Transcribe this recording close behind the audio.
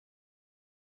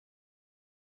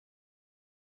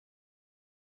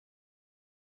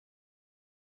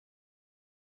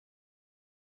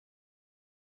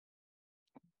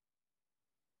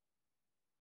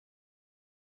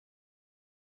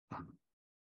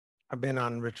I've been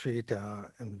on retreat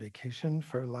and vacation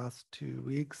for the last 2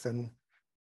 weeks, and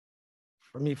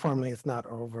for me, formally, it's not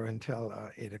over until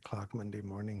 8 o'clock Monday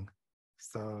morning.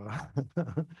 So,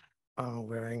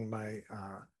 wearing my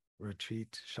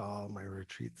retreat shawl, my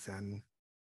retreat zen.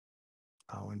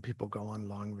 When people go on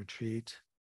long retreat,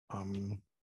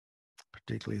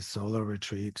 particularly solo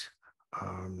retreat,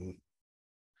 a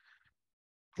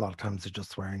lot of times they're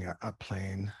just wearing a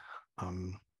plain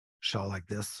shawl like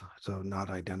this, so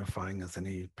not identifying as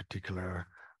any particular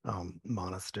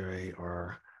monastery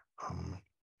or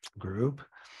group.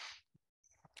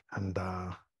 And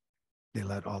they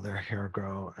let all their hair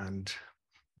grow and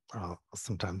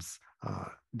sometimes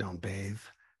don't bathe.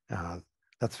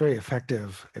 That's very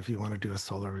effective if you want to do a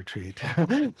solo retreat.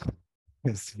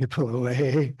 It's people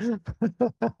away.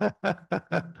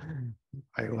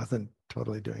 I wasn't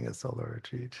totally doing a solo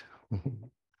retreat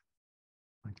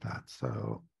like that.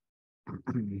 So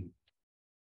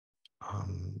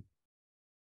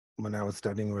when I was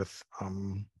studying with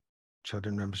Choden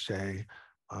Rinpoche,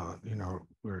 we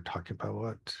were talking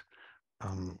about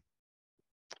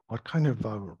what kind of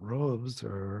robes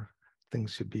or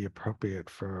things should be appropriate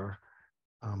for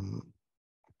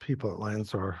people at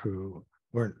Lionsor who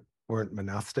weren't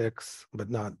monastics, but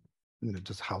not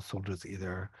just householders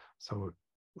either. So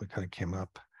we kind of came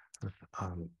up with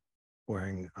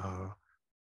wearing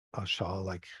a shawl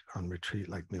like on retreat,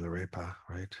 like Milarepa,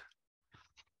 right?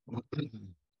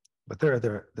 But there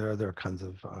are other kinds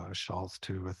of shawls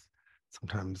too, with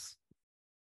sometimes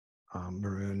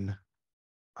maroon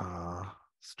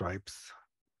stripes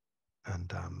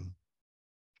and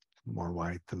more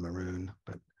white than maroon,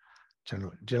 but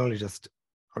generally just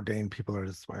ordained people are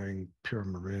just wearing pure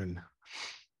maroon.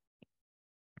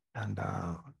 And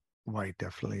white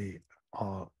definitely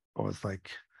always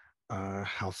like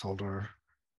householder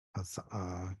has,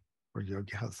 or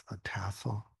yogi has a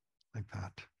tassel like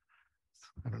that. So,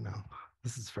 I don't know.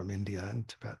 This is from India and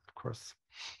Tibet, of course.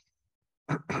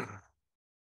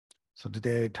 So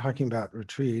today, talking about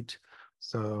retreat.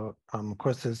 So of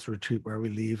course, this retreat where we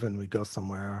leave and we go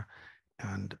somewhere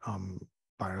and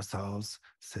by ourselves,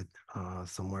 sit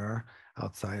somewhere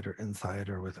outside or inside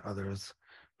or with others.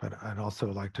 But I'd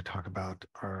also like to talk about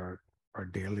our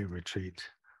daily retreat.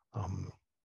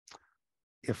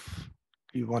 If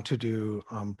you want to do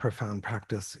profound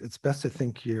practice, it's best to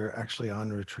think you're actually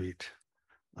on retreat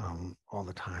all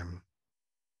the time.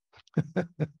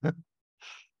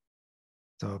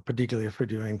 So particularly if we're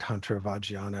doing Tantra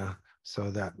Vajrayana,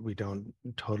 so that we don't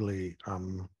totally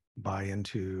buy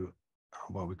into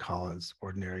what we call as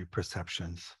ordinary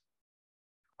perceptions.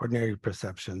 Ordinary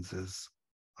perceptions is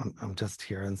I'm just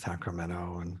here in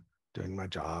Sacramento and doing my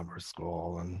job or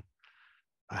school, and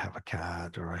I have a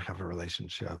cat or I have a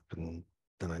relationship, and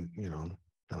then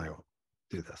I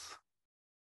do this.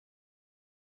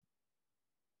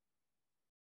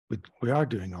 We are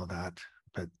doing all that,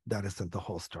 but that isn't the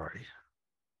whole story.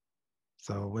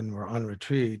 So when we're on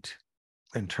retreat,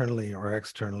 internally or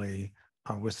externally,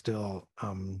 we're still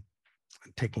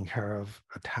taking care of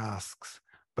tasks,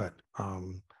 but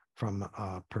from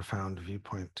a profound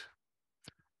viewpoint.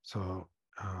 So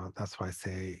that's why I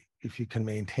say, if you can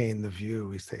maintain the view,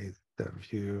 we say the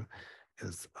view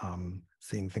is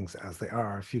seeing things as they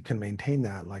are. If you can maintain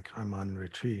that, like I'm on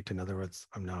retreat, in other words,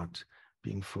 I'm not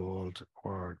being fooled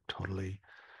or totally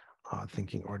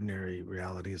thinking ordinary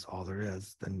reality is all there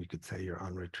is, then you could say you're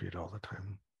on retreat all the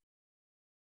time.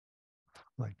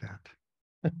 Like that.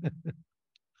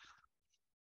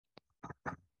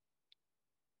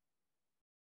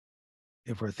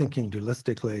 If we're thinking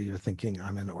dualistically, you're thinking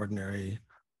I'm an ordinary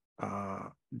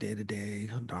day-to-day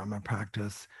Dharma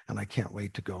practice, and I can't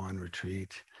wait to go on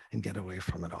retreat and get away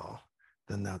from it all,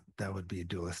 then that would be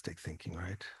dualistic thinking,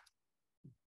 right?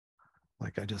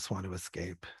 Like I just want to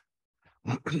escape.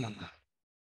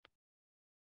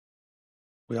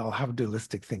 We all have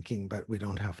dualistic thinking, but we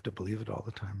don't have to believe it all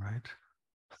the time, right?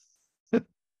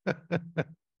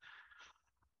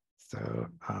 So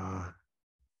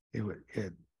it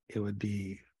would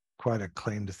be quite a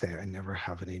claim to say I never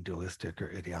have any dualistic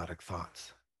or idiotic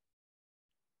thoughts.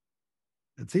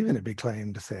 It's even a big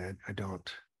claim to say I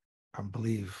don't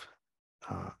believe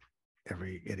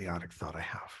every idiotic thought I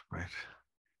have, right?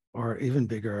 Or even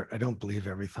bigger, I don't believe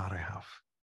every thought I have.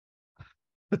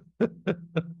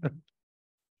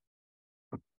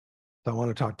 So I want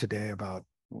to talk today about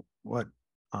what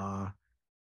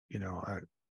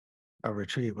a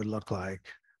retreat would look like,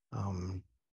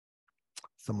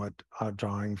 somewhat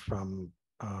drawing from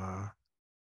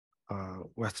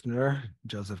Westerner,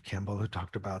 Joseph Campbell, who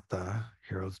talked about the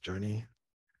hero's journey,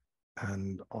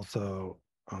 and also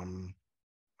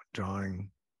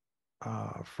drawing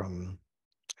from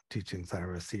teachings that I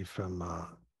received from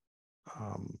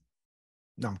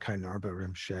Namkhai Narba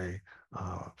Rinpoche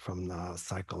from the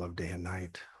cycle of day and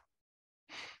night.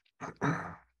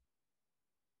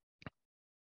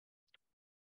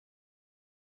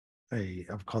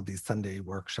 I've called these Sunday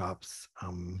workshops,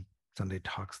 Sunday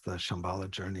talks, the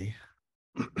Shambala journey,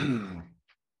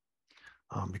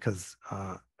 because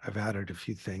I've added a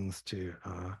few things to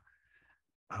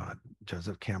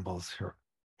Joseph Campbell's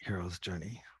hero's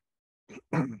journey.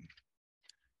 In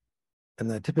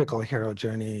the typical hero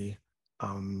journey,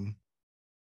 the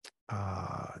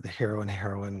hero and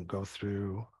heroine go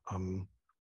through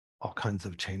all kinds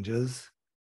of changes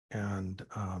and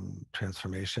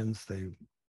transformations. They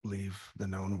leave the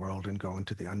known world and go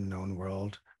into the unknown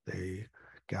world. They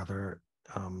gather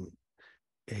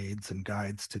aids and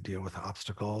guides to deal with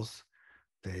obstacles.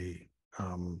 They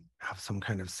have some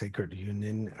kind of sacred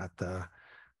union at the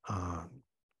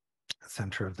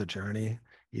center of the journey,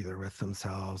 either with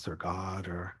themselves or God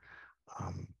or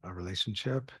a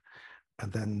relationship.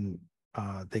 And then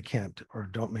they can't or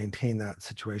don't maintain that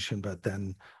situation, but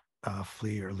then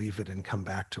flee or leave it and come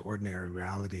back to ordinary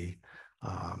reality,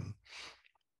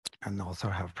 and also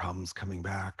have problems coming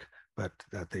back. But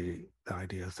that the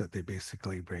idea is that they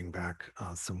basically bring back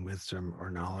some wisdom or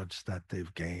knowledge that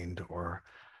they've gained or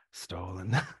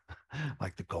stolen,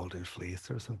 like the golden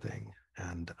fleece or something.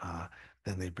 And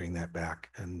then they bring that back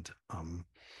and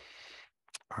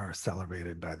are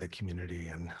celebrated by the community,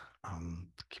 and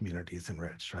communities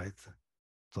enriched, right?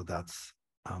 So that's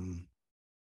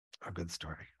a good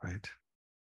story, right?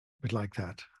 We'd like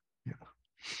that. Yeah.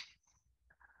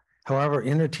 However,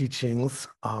 inner teachings,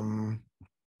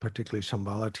 particularly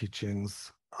Shambhala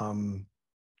teachings,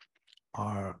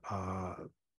 are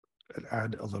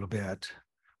add a little bit.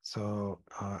 So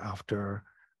after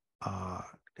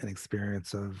an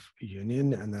experience of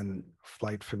union and then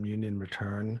flight from union,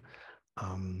 return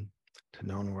to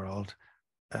known world,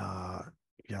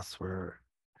 yes, we're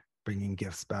bringing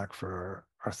gifts back for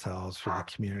ourselves, for the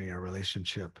community, our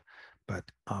relationship, but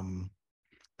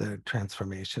the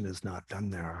transformation is not done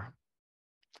there.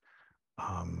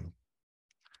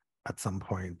 At some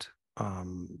point,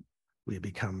 we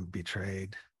become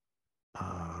betrayed,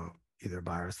 either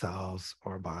by ourselves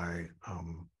or by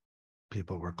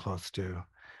people we're close to,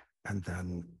 and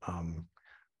then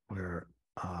we're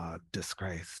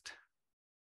disgraced.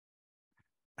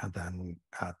 And then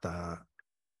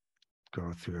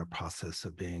go through a process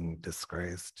of being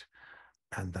disgraced,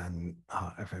 and then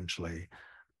eventually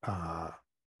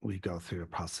we go through a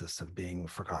process of being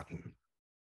forgotten.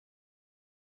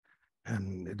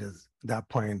 And it is that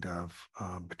point of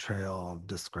betrayal,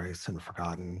 disgrace, and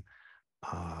forgotten,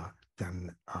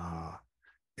 then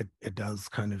it does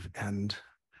kind of end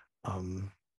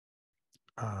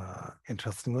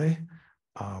interestingly.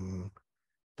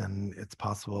 Then it's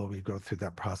possible we go through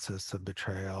that process of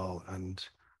betrayal and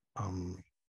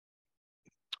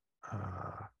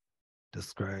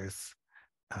disgrace,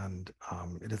 and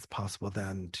it is possible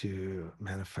then to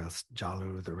manifest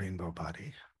Jalu, the rainbow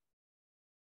body.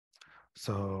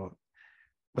 So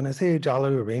when I say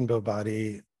Jalu, rainbow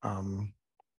body,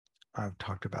 I've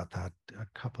talked about that a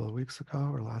couple of weeks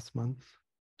ago or last month.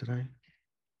 Did I?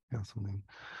 Yeah, something.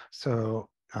 So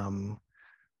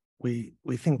we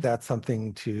think that's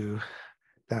something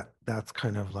that's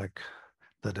kind of like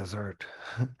the dessert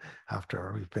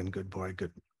after we've been good boy,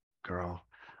 good girl.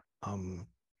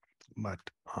 But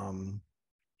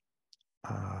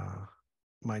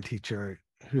my teacher,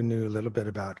 who knew a little bit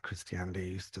about Christianity,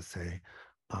 used to say,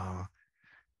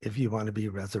 if you want to be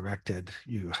resurrected,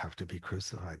 you have to be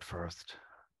crucified first.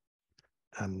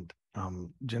 And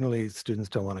generally, students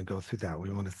don't want to go through that.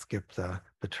 We want to skip the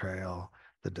betrayal,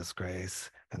 the disgrace,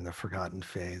 and the forgotten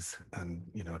phase, and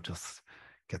just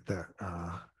get the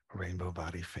rainbow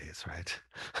body phase, right?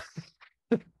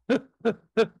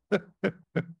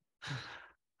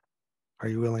 Are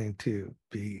you willing to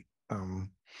be,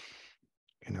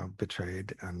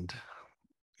 betrayed and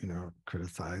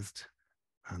criticized,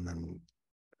 and then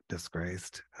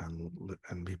disgraced,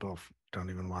 and people don't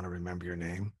even want to remember your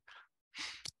name?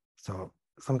 So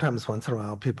sometimes, once in a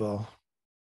while, people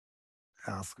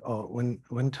ask, "Oh, when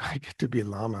do I get to be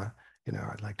Lama?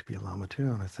 I'd like to be a Lama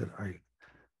too." And I said,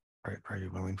 "Are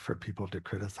you willing for people to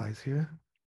criticize you?"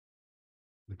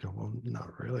 They go, "Well,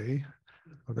 not really.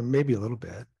 Well, then maybe a little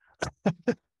bit."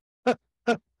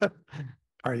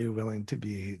 Are you willing to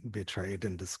be betrayed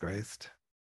and disgraced?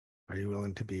 Are you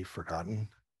willing to be forgotten?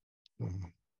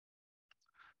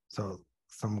 So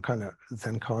some kind of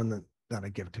Zen koan that I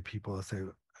give to people, I say,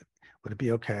 would it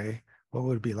be okay What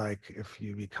would it be like if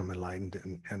you become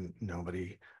enlightened and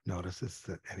nobody notices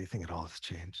that anything at all has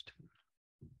changed?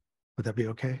 Would that be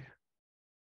okay?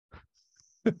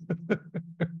 You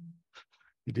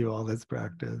do all this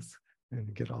practice and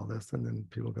you get all this, and then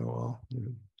people go, well,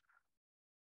 you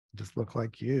just look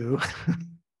like you.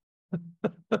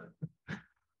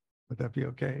 Would that be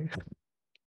okay?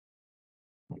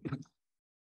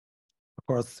 Of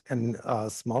course, in a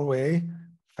small way,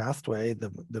 fast way,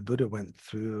 the Buddha went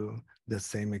through the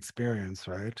same experience,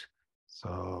 right?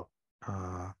 So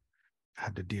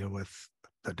had to deal with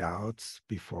the doubts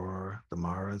before, the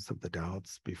maras of the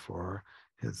doubts before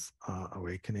his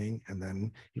awakening, and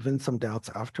then even some doubts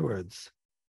afterwards,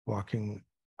 walking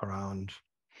around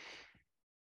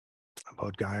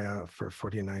Bodh Gaya for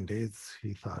 49 days.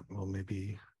 He thought, well,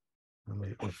 maybe,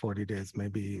 or 40 days,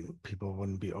 maybe people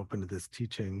wouldn't be open to this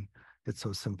teaching. It's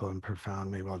so simple and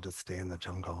profound. Maybe I'll just stay in the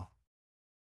jungle.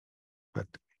 But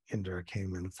Indra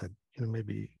came and said,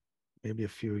 maybe a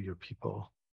few of your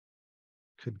people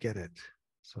could get it.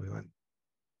 So he went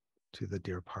to the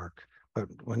deer park. But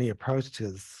when he approached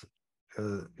his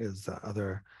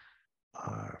other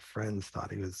friends,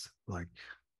 thought he was like,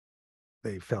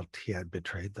 they felt he had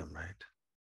betrayed them, right?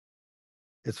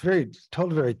 It's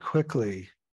told very quickly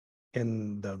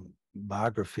in the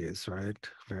biographies, right?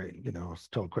 Very, it's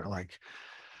told quick, like,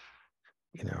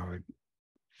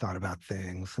 thought about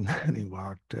things, and then he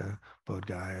walked to Bodh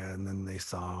Gaya, and then they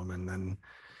saw him, and then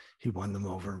he won them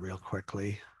over real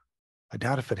quickly. I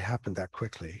doubt if it happened that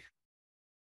quickly.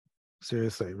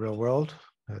 Seriously, real world,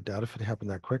 I doubt if it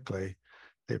happened that quickly.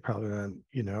 They probably went,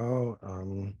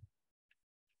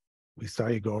 we saw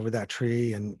you go over that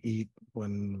tree and eat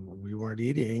when we weren't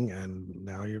eating, and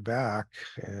now you're back.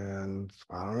 And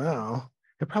I don't know.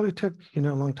 It probably took, a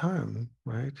long time,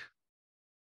 right?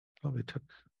 Probably took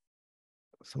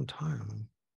some time.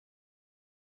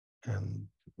 And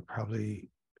probably,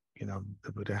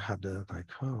 the Buddha had to like,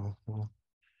 oh, well,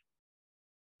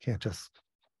 can't just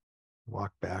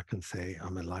walk back and say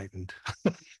I'm enlightened.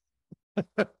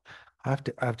 I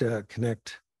have to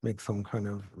connect, make some kind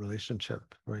of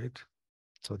relationship, right?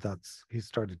 So he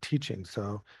started teaching.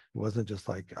 So it wasn't just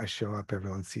like I show up,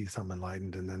 everyone sees I'm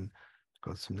enlightened, and then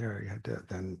goes from there. You had to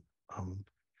then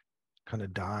kind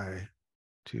of die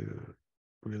to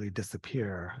really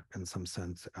disappear in some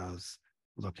sense as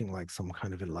looking like some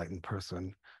kind of enlightened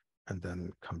person, and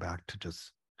then come back to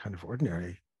just kind of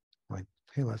ordinary, like,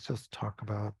 hey, let's just talk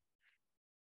about,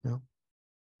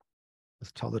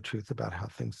 let's tell the truth about how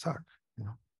things suck,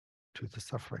 truth is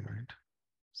suffering, right?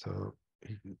 So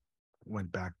he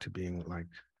went back to being like,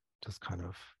 just kind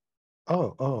of,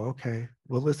 oh, okay,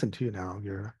 we'll listen to you now.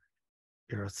 You're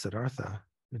a Siddhartha,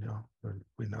 we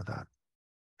know that.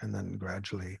 And then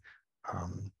gradually,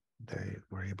 they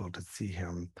were able to see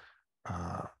him,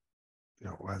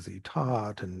 as he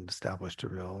taught and established a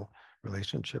real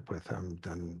relationship with him.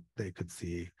 Then they could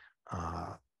see,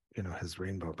 his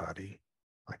rainbow body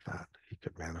like that. He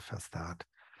could manifest that.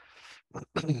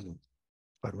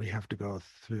 But we have to go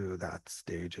through that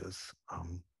stages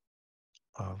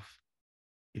of,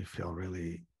 you feel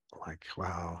really like,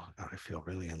 wow, I feel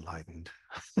really enlightened.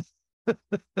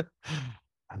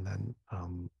 And then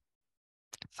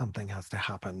something has to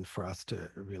happen for us to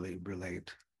really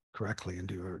relate correctly and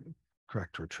do a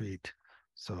correct retreat.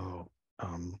 So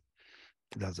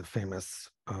there's a famous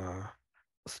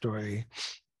story.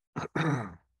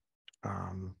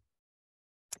 A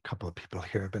couple of people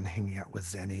here have been hanging out with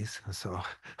Zennies, so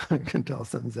I can tell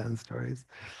some Zen stories.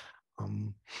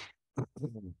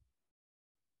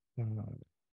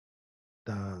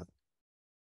 The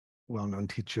well-known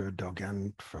teacher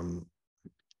Dogen from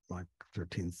like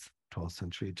 13th, 12th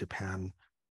century Japan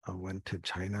went to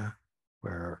China,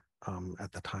 where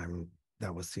at the time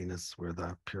that was seen as where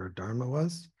the pure Dharma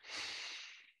was,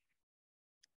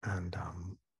 and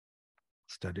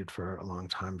studied for a long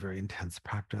time, very intense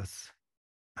practice.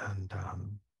 And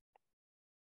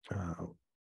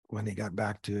when he got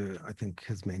back to, I think,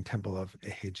 his main temple of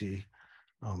Eheji,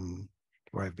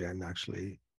 where I've been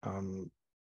actually,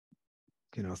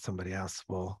 somebody asked,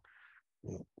 well,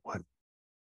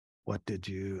 what did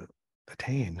you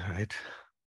attain, right?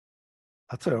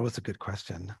 That's always a good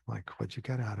question. Like, what'd you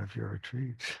get out of your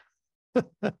retreat?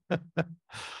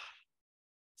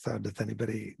 So does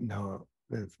anybody know,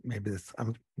 maybe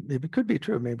it could be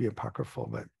true, maybe apocryphal,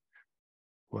 but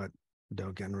what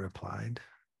Dogen replied?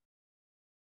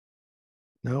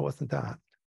 No, it wasn't that.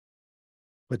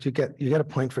 But you get a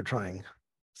point for trying.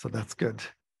 So that's good.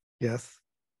 Yes.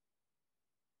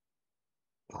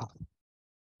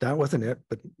 That wasn't it,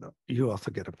 but you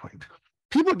also get a point.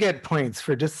 People get points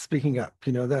for just speaking up.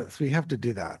 We have to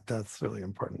do that. That's really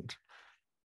important.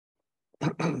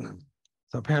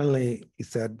 So apparently, he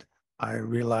said, I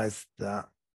realized that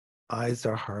eyes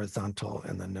are horizontal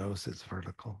and the nose is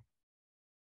vertical.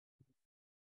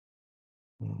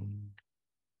 Mm.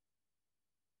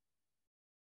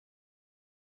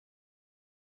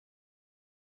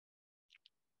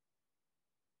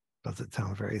 Does it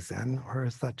sound very Zen, or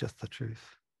is that just the truth?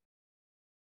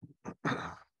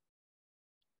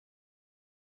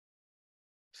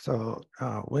 So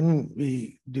when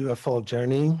we do a full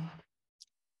journey,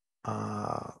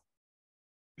 uh,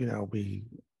 we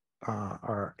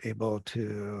are able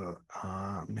to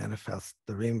manifest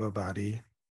the rainbow body,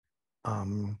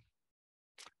 um,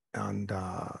 and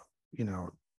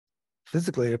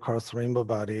physically, of course, the rainbow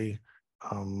body.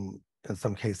 In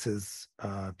some cases,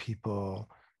 people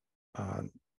uh,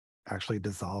 actually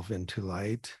dissolve into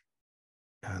light,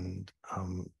 and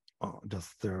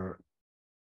just their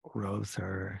robes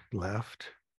are left,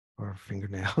 or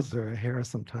fingernails or hair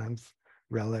sometimes,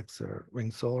 relics or ring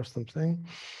soul or something.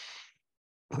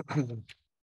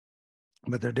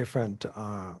 But they're different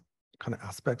kind of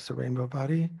aspects of rainbow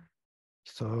body.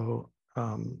 So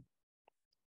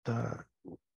the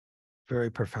very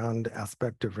profound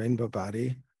aspect of rainbow body,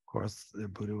 of course, the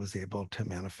Buddha was able to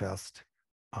manifest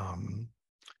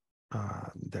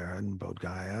there in Bodh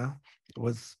Gaya,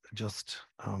 was just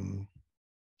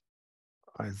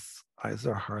eyes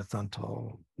are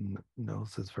horizontal,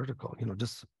 nose is vertical.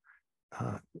 Just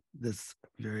this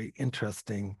very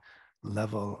interesting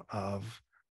level of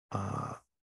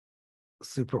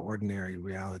superordinary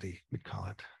reality, we call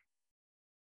it.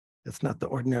 It's not the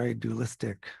ordinary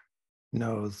dualistic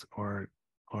nose or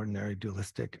ordinary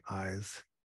dualistic eyes,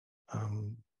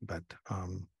 but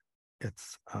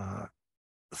it's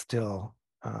still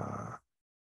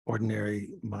ordinary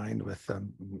mind with a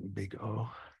big O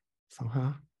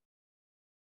somehow.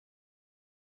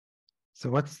 So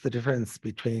what's the difference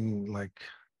between like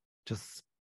just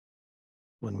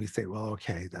when we say, well,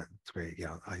 okay, that's great,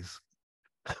 yeah, eyes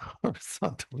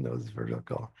horizontal, nose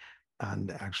vertical,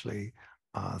 and actually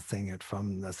saying it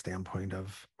from the standpoint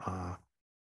of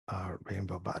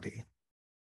rainbow body?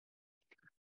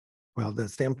 Well, the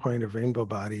standpoint of rainbow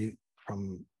body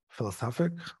from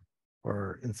philosophic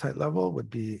or insight level would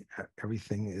be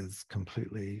everything is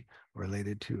completely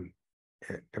related to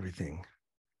everything.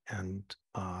 And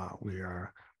we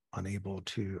are unable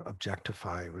to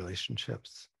objectify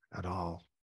relationships at all.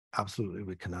 Absolutely,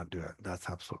 we cannot do it. That's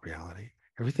absolute reality.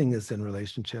 Everything is in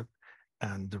relationship,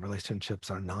 and the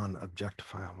relationships are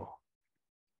non-objectifiable,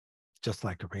 just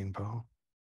like a rainbow.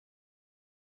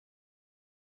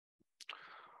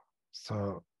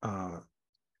 So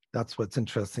that's what's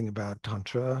interesting about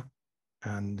Tantra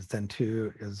and Zen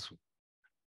 2 is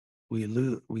we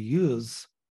use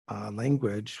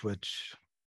language which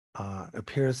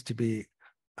appears to be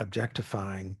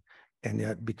objectifying, and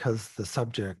yet because the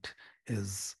subject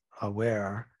is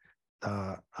aware,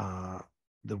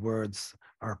 the words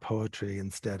are poetry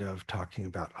instead of talking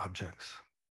about objects.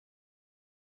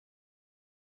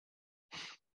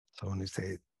 So when we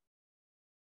say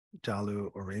Jalu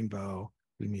or rainbow,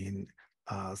 we mean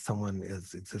someone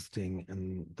is existing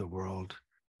in the world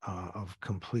of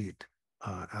complete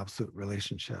absolute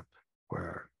relationship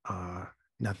where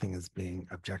nothing is being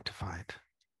objectified.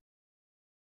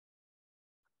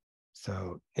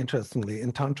 So interestingly,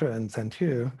 in Tantra and Zen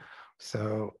 2,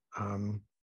 so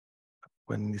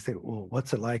when you say, well,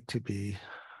 what's it like to be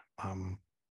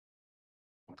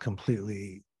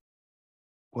completely,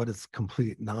 what is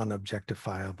complete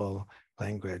non-objectifiable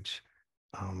language?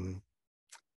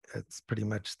 It's pretty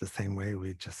much the same way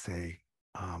we just say,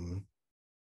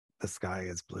 the sky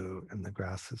is blue and the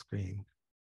grass is green.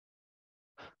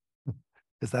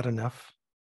 Is that enough?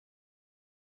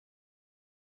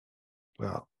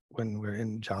 Well, when we're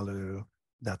in Jalu,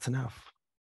 that's enough.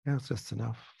 Yeah, it's just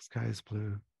enough. Sky is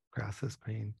blue, grass is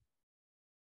green.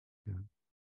 Yeah.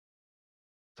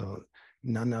 So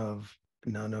none of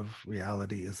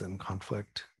reality is in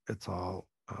conflict. It's all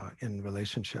in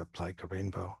relationship, like a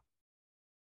rainbow.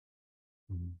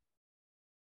 Mm.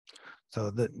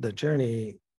 So the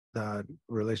journey, the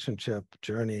relationship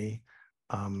journey,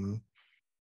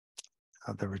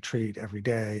 the retreat every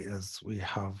day is we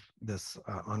have this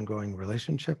ongoing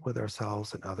relationship with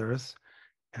ourselves and others,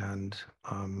 and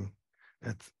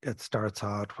it starts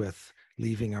out with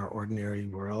leaving our ordinary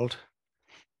world,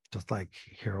 just like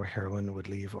hero heroine would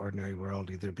leave ordinary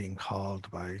world, either being called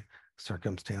by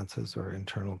circumstances or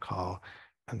internal call,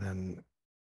 and then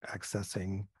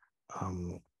accessing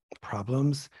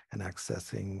problems and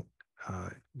accessing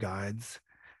guides,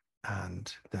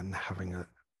 and then having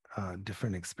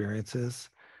different experiences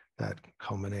that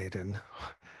culminate in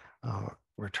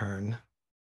return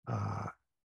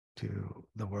to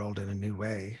the world in a new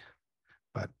way.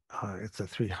 But it's a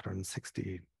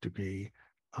 360-degree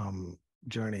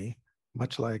journey,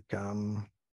 much like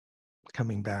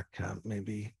coming back,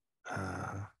 maybe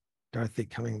Dorothy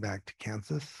coming back to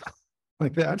Kansas,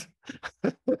 like that.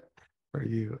 For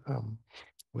you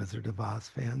Wizard of Oz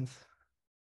fans.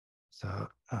 So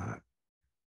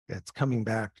it's coming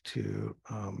back to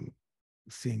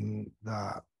seeing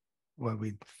what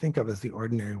we think of as the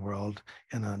ordinary world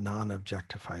in a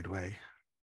non-objectified way.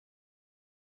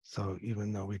 So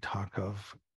even though we talk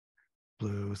of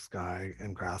blue sky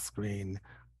and grass green,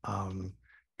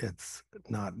 it's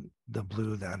not the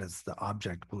blue that is the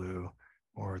object blue,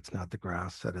 or it's not the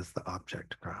grass that is the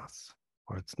object grass,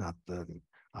 or it's not the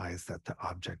eyes that the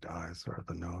object eyes, or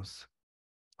the nose,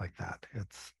 like that.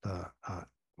 It's the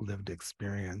lived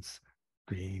experience,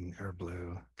 green or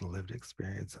blue, the lived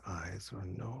experience, eyes or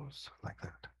nose, like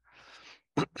that.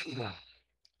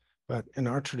 But in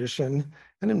our tradition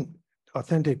and in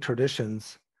authentic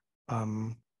traditions,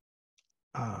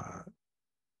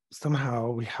 somehow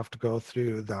we have to go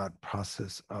through that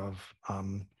process of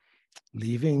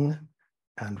leaving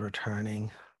and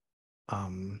returning,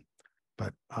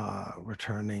 but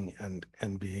returning and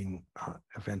being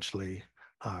eventually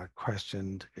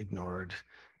questioned, ignored,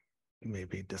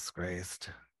 maybe disgraced,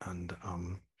 and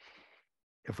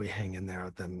if we hang in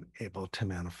there, then able to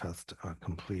manifest a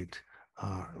complete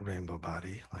rainbow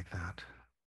body like that.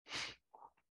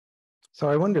 So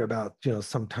I wonder about,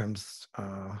 sometimes,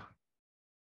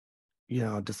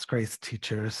 disgraced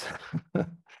teachers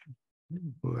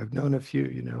who I've known a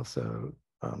few, so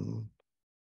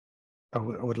I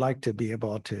would like to be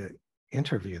able to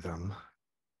interview them.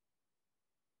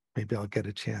 Maybe I'll get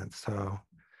a chance. So,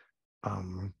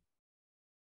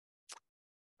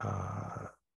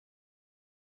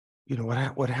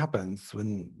 what happens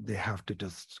when they have to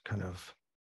just kind of,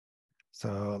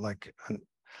 so like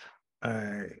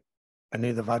I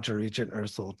knew the Vajrayana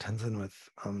Ursel Tenzin with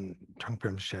Trungpa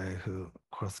Rinpoche, who of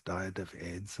course died of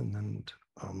AIDS and then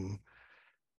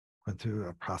went through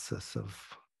a process of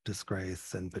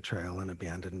disgrace and betrayal and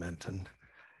abandonment, and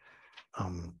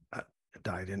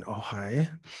died in Ojai,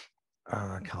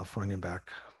 California,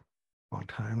 back a long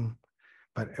time.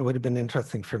 But it would have been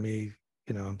interesting for me,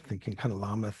 I'm thinking kind of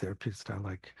Lama therapy style,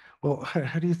 like, well,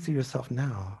 how do you see yourself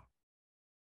now?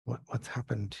 What's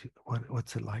happened to,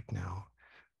 what's it like now?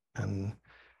 And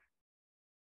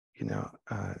it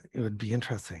would be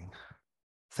interesting.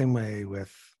 Same way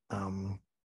with Sogyal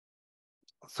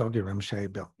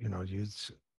Rinpoche built,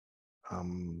 used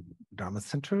Dharma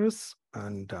centers,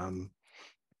 and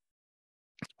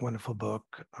wonderful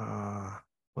book.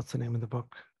 What's the name of the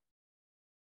book?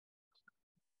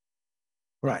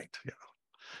 Right. Yeah.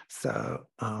 So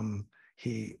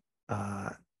he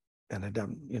ended up,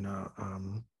 I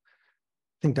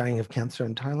think dying of cancer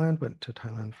in Thailand, went to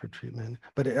Thailand for treatment.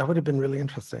 But it would have been really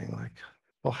interesting. Like,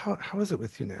 well, how is it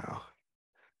with you now?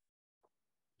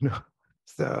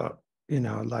 So,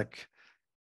 like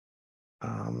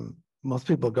most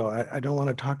people go, I don't want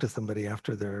to talk to somebody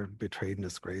after they're betrayed and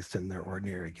disgraced and they're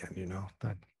ordinary again,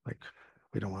 that like,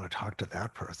 we don't want to talk to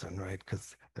that person, right?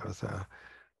 Because there was a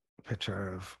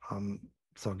picture of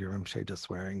Sogyal Rinpoche just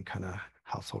wearing kind of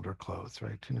householder clothes,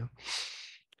 right?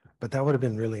 But that would have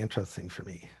been really interesting for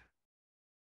me,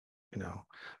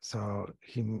 So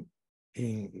he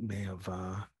may have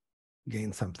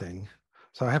gained something.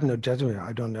 So I have no judgment.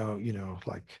 I don't know,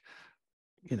 like,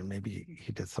 maybe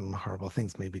he did some horrible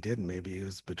things, maybe he didn't, maybe he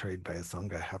was betrayed by a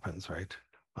Sangha, happens, right?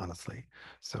 Honestly.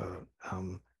 So,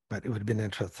 but it would have been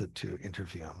interesting to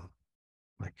interview him.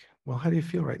 Like, well, how do you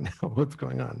feel right now? What's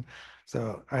going on?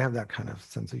 So I have that kind of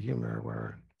sense of humor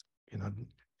where, if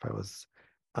I was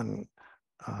on,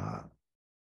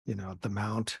 the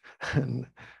mount and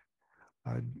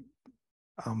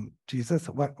Jesus,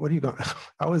 what are you going,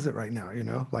 how is it right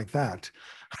now? Like that.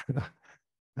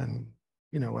 And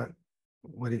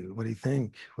what do you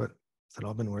think? Has it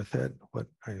all been worth it?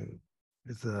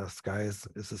 Is the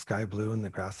sky blue and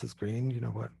the grass is green?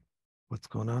 What's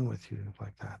going on with you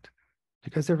like that? Do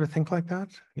you guys ever think like that?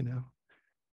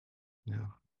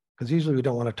 Because usually we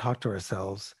don't want to talk to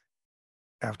ourselves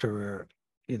after we're,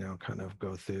 kind of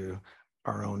go through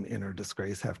our own inner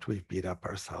disgrace, after we've beat up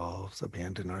ourselves,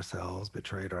 abandoned ourselves,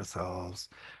 betrayed ourselves,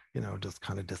 just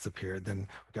kind of disappeared. Then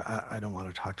I don't want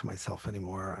to talk to myself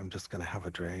anymore. I'm just going to have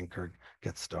a drink or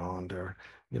get stoned or,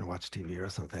 watch TV or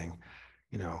something,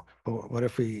 But what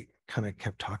if we kind of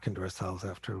kept talking to ourselves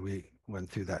after we went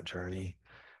through that journey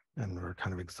and we're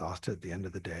kind of exhausted at the end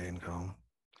of the day and go,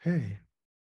 hey,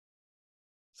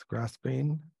 is grass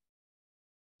green?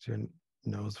 Is your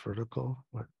nose vertical?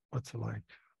 What's it like?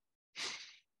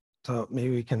 So maybe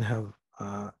we can have,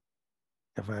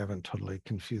 if I haven't totally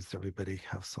confused everybody,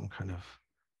 have some kind of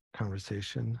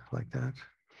conversation like that.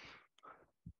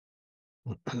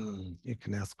 You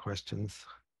can ask questions.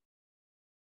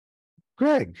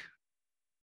 Greg,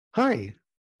 hi.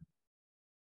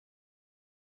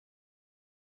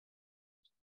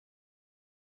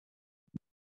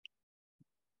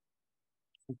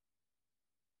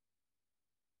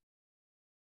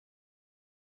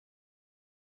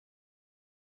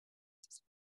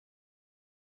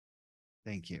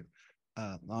 Thank you.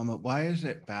 Lama, why is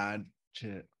it bad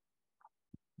to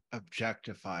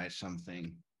objectify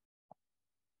something?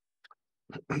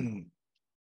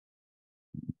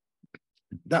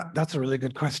 That's a really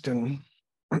good question.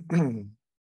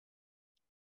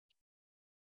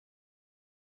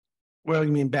 Well,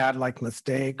 you mean bad like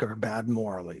mistake or bad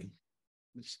morally?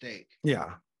 Mistake.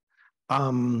 Yeah.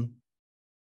 Um,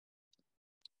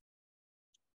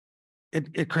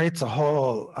 it creates a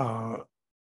whole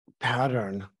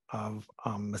pattern of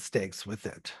mistakes with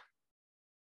it.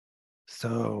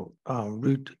 So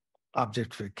root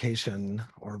objectification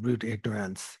or root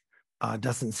ignorance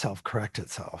doesn't self-correct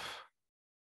itself.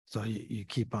 So you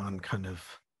keep on kind of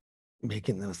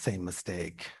making the same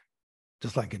mistake,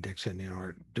 just like addiction,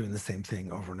 or doing the same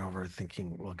thing over and over,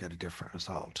 thinking we'll get a different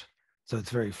result. So it's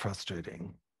very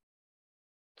frustrating.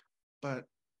 But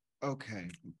okay,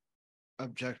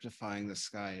 objectifying the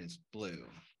sky is blue.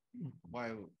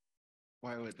 Why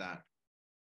would that?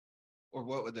 Or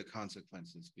what would the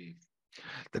consequences be?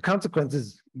 The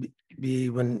consequences be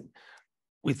when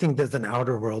we think there's an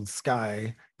outer world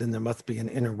sky, then there must be an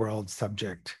inner world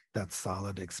subject that's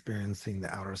solid, experiencing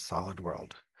the outer solid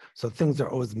world. So things are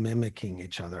always mimicking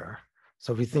each other.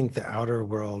 So if we think the outer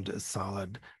world is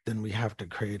solid, then we have to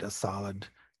create a solid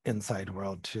inside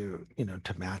world to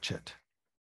match it.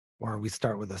 Or we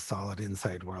start with a solid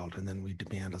inside world and then we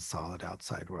demand a solid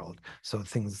outside world. So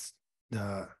things,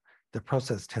 the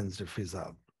process tends to freeze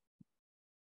up.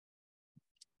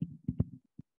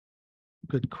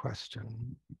 Good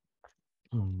question.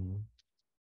 Hmm.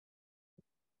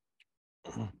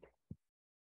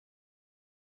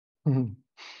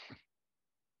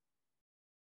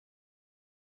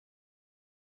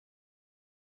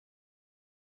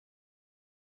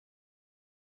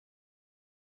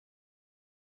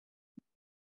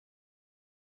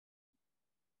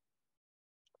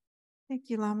 Thank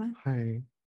you, Lama. Hi.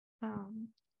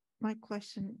 My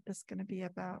question is going to be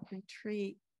about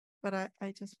retreat, but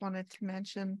I just wanted to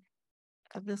mention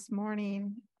this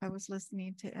morning I was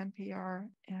listening to NPR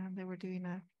and they were doing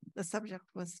the subject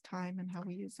was time and how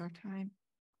we use our time.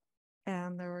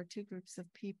 And there were two groups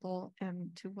of people,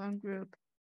 and to one group,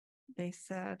 they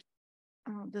said,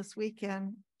 this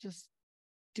weekend, just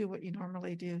do what you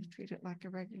normally do, treat it like a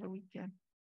regular weekend.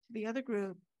 To the other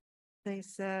group, they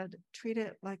said, treat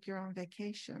it like you're on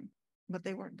vacation, but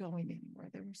they weren't going anywhere.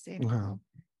 They were staying at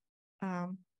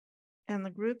home. And the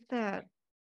group that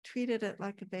treated it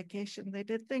like a vacation, they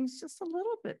did things just a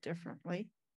little bit differently.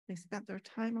 They spent their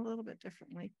time a little bit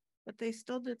differently, but they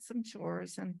still did some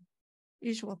chores and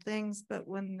usual things. But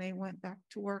when they went back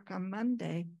to work on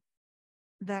Monday,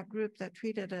 that group that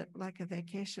treated it like a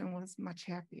vacation was much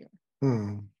happier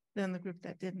than the group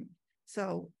that didn't.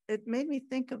 So it made me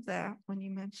think of that when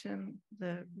you mentioned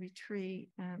the retreat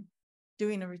and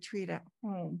doing a retreat at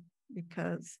home,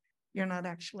 because you're not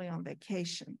actually on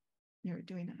vacation, you're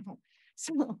doing it at home.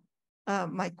 So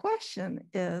my question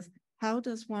is, how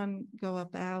does one go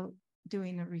about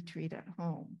doing a retreat at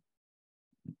home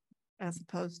as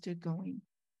opposed to going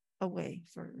away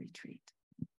for a retreat?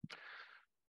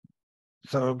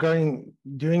 So doing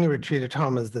a retreat at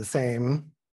home is the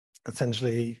same,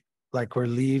 essentially, like we're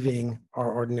leaving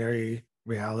our ordinary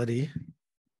reality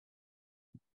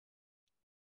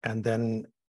and then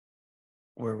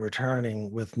we're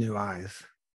returning with new eyes.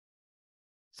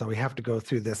 So we have to go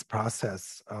through this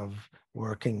process of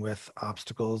working with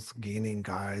obstacles, gaining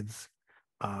guides,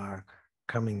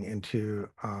 coming into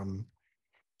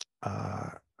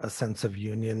a sense of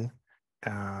union,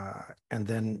 and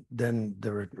then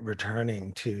the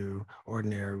returning to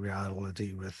ordinary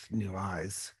reality with new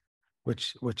eyes,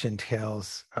 which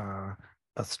entails a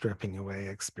stripping away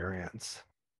experience.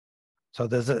 So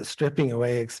there's a stripping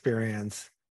away experience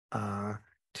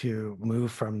to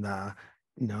move from the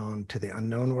known to the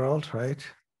unknown world, right?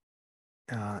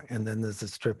 And then there's a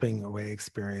stripping away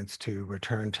experience to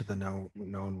return to the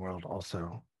known world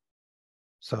also.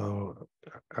 So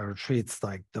a retreat's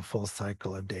like the full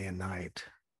cycle of day and night.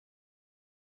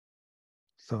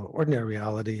 So ordinary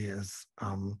reality is,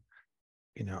 I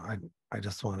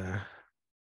just want to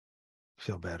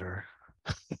feel better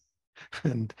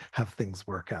and have things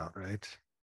work out, right?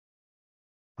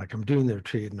 Like I'm doing the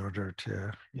retreat in order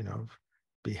to,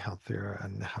 be healthier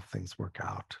and have things work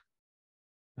out.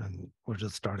 And we're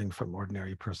just starting from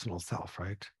ordinary personal self,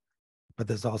 right? But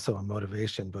there's also a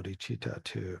motivation, bodhicitta,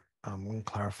 to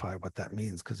clarify what that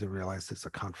means, because we realize there's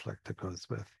a conflict that goes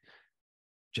with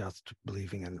just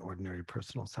believing in ordinary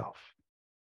personal self.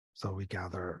 So we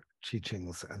gather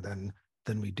teachings, and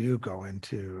then we do go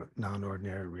into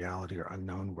non-ordinary reality or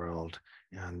unknown world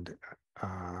and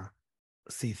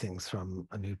see things from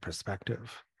a new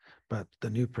perspective. But the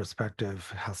new perspective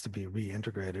has to be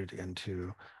reintegrated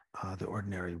into the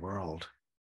ordinary world.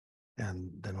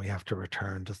 And then we have to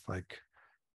return, just like,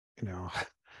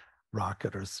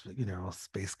 rocket or,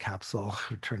 space capsule,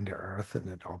 return to Earth, and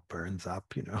it all burns up,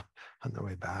 on the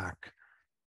way back.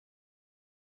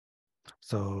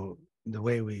 So the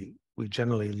way we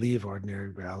generally leave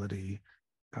ordinary reality,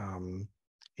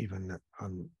 even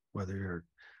on whether you're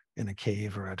in a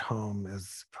cave or at home,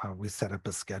 is we set up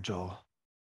a schedule,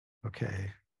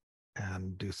 okay,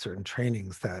 and do certain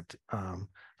trainings that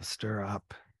stir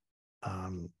up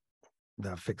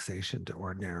the fixation to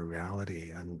ordinary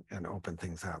reality and open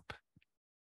things up.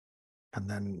 And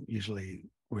then usually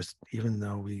even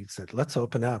though we said, let's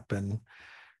open up, and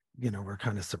we're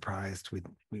kind of surprised. We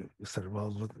said,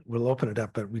 well, we'll open it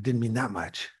up, but we didn't mean that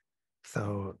much.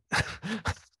 So,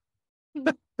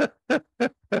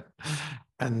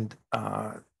 and,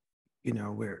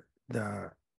 where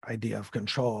the idea of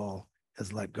control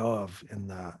is let go of in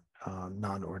the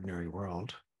non-ordinary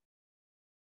world.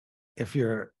 If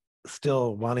you're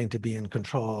still wanting to be in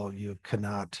control, you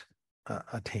cannot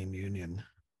attain union.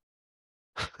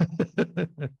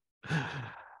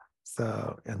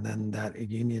 So, and then that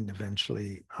union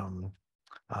eventually,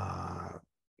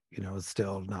 is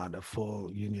still not a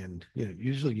full union.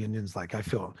 Usually unions, like I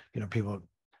feel, people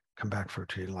come back for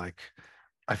retreat, like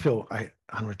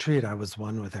on retreat, I was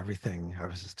one with everything. I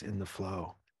was just in the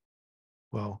flow.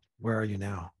 Well, where are you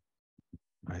now?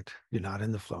 Right? You're not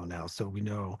in the flow now. So we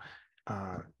know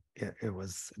it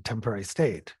was a temporary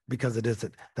state, because it is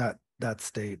that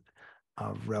state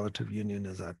of relative union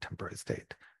is a temporary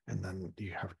state. And then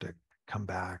you have to come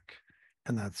back,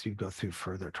 and that's, you go through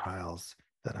further trials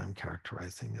that I'm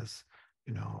characterizing as,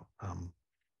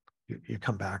 you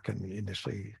come back, and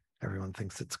initially everyone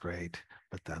thinks it's great,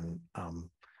 but then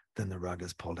the rug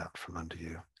is pulled out from under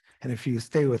you. And if you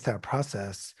stay with that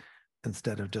process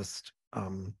instead of just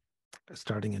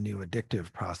starting a new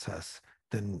addictive process,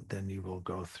 then you will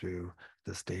go through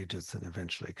the stages and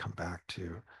eventually come back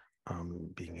to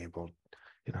being able,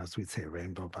 as we'd say,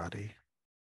 rainbow body.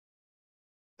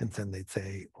 And then they'd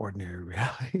say ordinary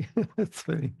reality. It's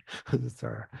funny. It's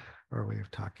our way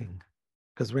of talking.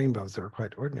 Because rainbows are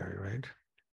quite ordinary, right?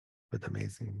 But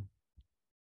amazing.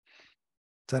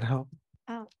 Does that help?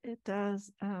 Oh, it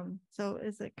does. So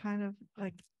is it kind of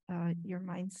like your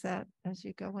mindset as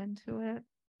you go into it?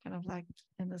 Kind of like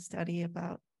in the study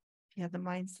about, you have the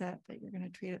mindset that you're going to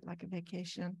treat it like a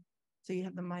vacation. So you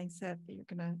have the mindset that you're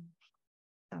going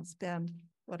to spend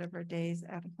whatever days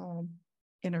at home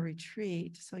in a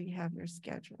retreat. So you have your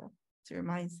schedule. So your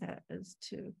mindset is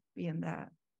to be in that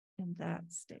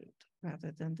state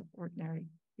rather than the ordinary,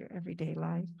 your everyday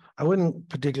life. I wouldn't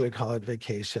particularly call it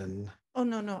vacation. Oh,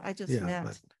 no, I just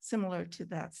meant similar to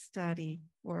that study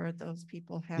where those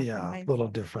people had a little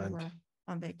different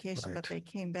on vacation, right. But they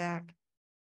came back,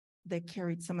 they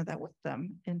carried some of that with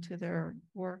them into their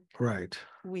work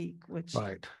week, which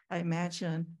I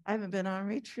imagine, I haven't been on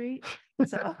retreat,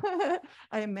 so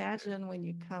I imagine when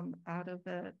you come out of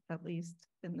it, at least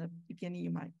in the beginning,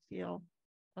 you might feel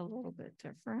a little bit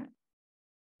different.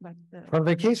 Like from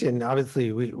vacation,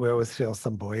 obviously we always feel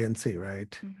some buoyancy, right?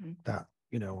 Mm-hmm. That,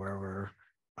 where we're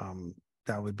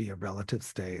that would be a relative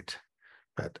state,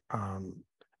 but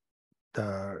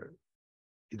the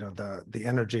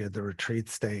energy of the retreat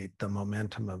state, the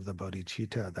momentum of the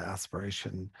bodhicitta, the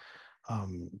aspiration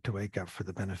to wake up for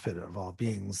the benefit of all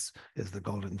beings, is the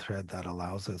golden thread that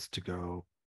allows us to go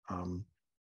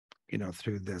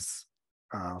through this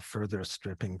further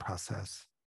stripping process.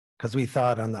 Because we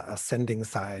thought on the ascending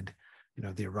side,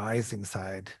 the arising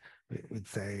side, we'd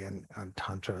say in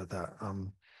Tantra, the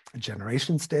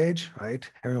generation stage,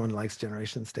 right? Everyone likes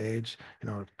generation stage.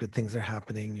 Good things are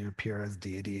happening. You appear as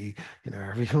deity.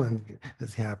 Everyone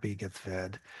is happy, gets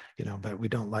fed. But we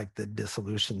don't like the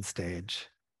dissolution stage,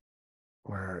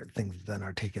 where things then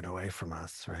are taken away from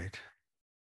us, right?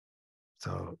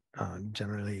 So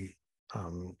generally,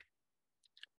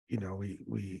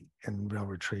 we in real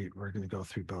retreat, we're going to go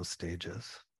through both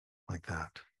stages like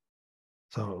that.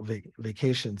 So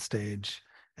vacation stage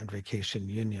and vacation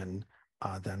union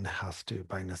then has to,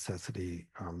 by necessity,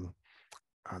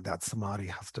 that samadhi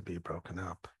has to be broken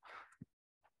up.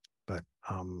 But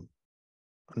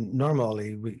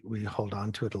normally we hold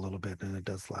on to it a little bit, and it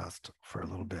does last for a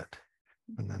little bit,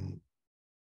 and then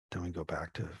we go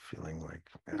back to feeling like,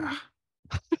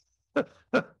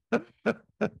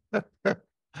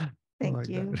 Thank like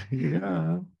you. that.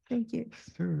 Yeah, Thank you.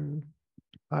 sure.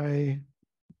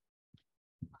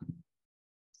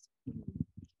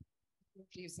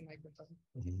 Use the microphone.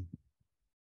 Mhm.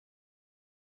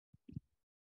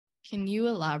 Can you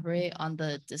elaborate on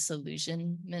the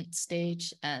disillusionment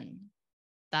stage and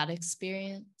that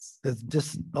experience? There's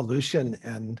dissolution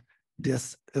and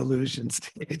disillusion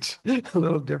stage, a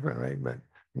little different, right? But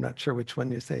I'm not sure which one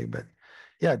you say. But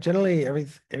yeah, generally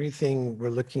everything we're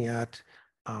looking at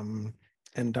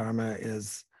in Dharma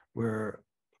is we're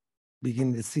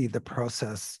beginning to see the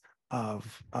process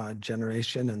of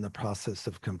generation and the process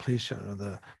of completion, or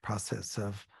the process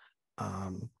of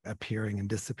appearing and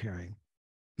disappearing.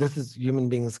 This is human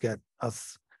beings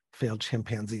us failed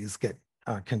chimpanzees get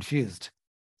confused.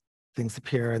 Things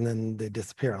appear and then they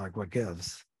disappear, like what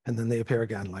gives? And then they appear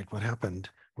again, like what happened?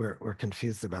 We're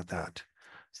confused about that.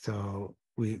 So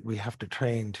we have to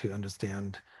train to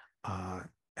understand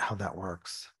how that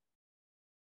works.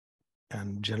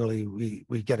 And generally we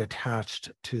get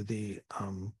attached to the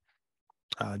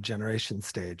generation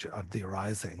stage of the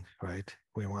arising, right?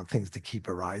 We want things to keep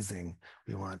arising.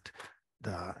 We want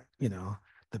the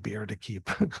beer to keep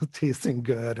tasting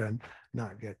good and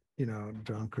not get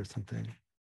drunk or something.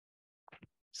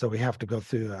 So we have to go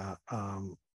through a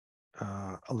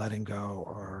letting go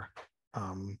or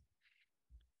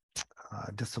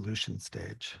dissolution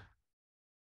stage.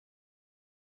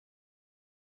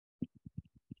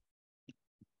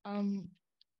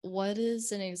 What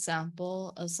is an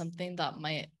example of something that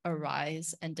might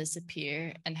arise and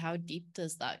disappear, and how deep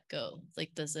does that go?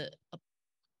 Like, does it,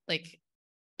 like,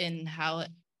 in how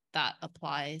that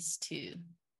applies to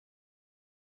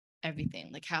everything?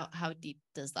 Like, how deep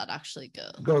does that actually go?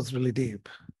 It goes really deep.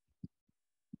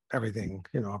 Everything,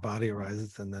 our body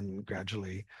arises and then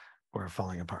gradually we're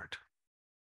falling apart.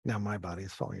 Now my body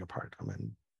is falling apart. I'm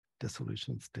in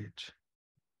dissolution stage.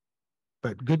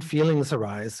 But good feelings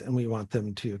arise and we want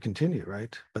them to continue,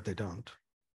 right? But they don't.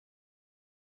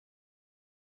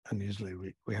 And usually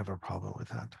we have a problem with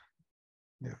that.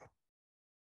 Yeah.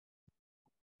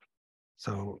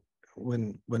 So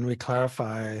when we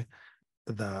clarify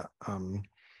the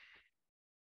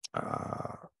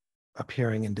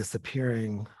appearing and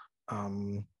disappearing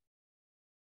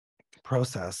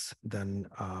process, then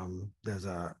there's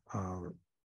a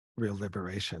real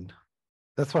liberation.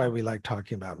 That's why we like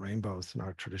talking about rainbows in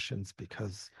our traditions,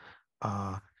 because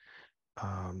the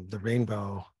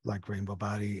rainbow, like rainbow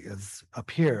body,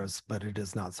 appears, but it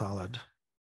is not solid.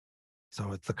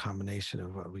 So it's a combination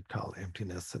of what we call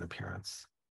emptiness and appearance,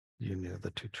 union of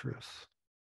the two truths.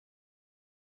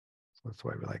 So that's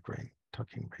why we like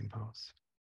talking rainbows.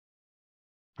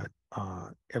 But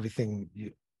everything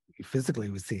you physically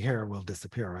we see here will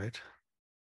disappear, right?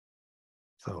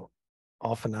 So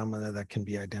all phenomena that can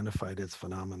be identified as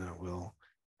phenomena will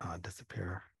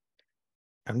disappear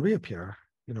and reappear,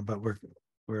 but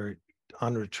we're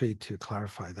on retreat to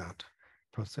clarify that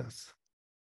process.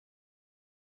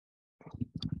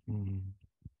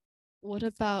 What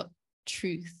about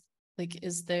truth? Like,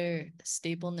 is there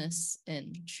stableness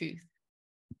in truth?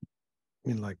 I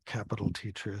mean, like capital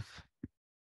T truth.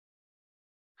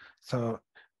 So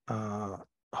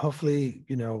hopefully,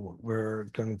 we're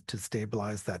going to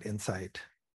stabilize that insight.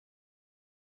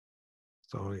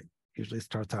 So it usually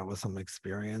starts out with some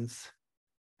experience.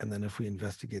 And then if we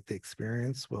investigate the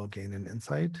experience, we'll gain an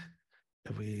insight.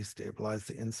 If we stabilize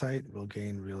the insight, we'll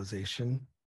gain realization.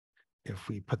 If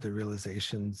we put the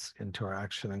realizations into our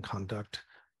action and conduct,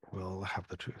 we'll have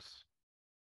the truth.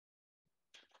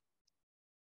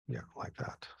 Yeah, like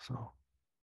that. So,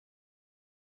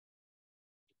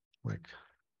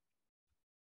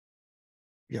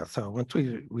 yeah, so once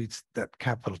we reach that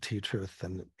capital T truth,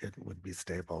 then it would be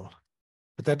stable.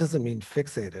 But that doesn't mean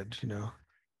fixated,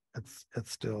 It's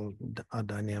still a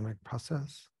dynamic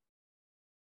process.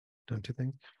 Don't you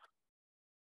think?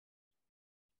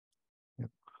 Yep.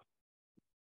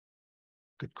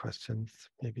 Good questions.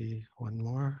 Maybe one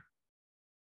more.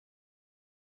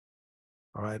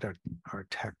 All right, our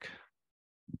tech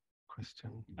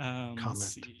question. Let's Comment.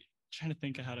 see. Trying to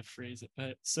think of how to phrase it,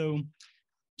 but so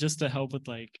just to help with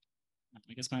I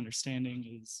guess my understanding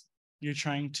is you're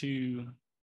trying to,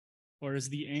 or is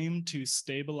the aim to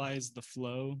stabilize the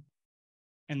flow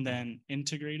and then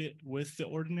integrate it with the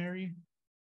ordinary?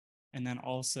 And then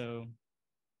also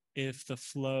if the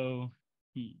flow,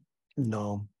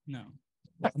 No.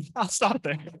 I'll stop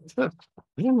there.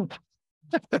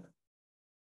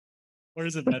 Or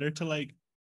is it better to like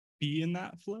be in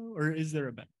that flow, or is there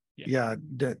a better? Yeah,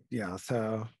 yeah.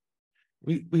 So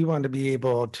we want to be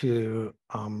able to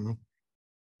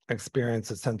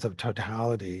experience a sense of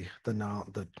totality.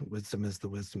 The wisdom is the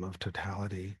wisdom of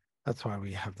totality. That's why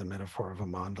we have the metaphor of a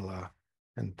mandala,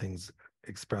 and things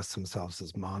express themselves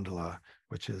as mandala,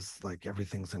 which is like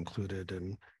everything's included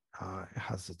and it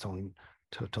has its own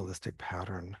totalistic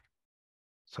pattern.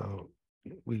 So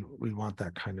we want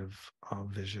that kind of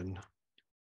vision.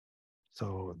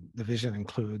 So the vision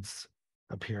includes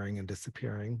appearing and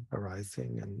disappearing,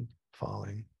 arising and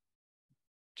falling,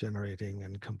 generating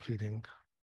and completing.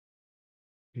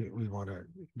 We want to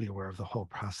be aware of the whole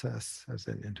process as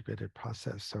an integrated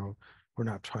process. So we're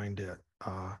not trying to,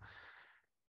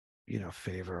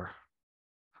 favor.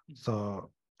 So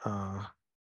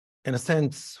in a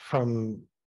sense, from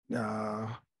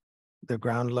the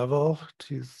ground level,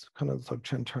 to use kind of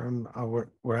Dzogchen term,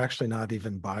 we're actually not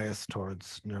even biased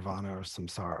towards nirvana or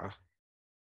samsara.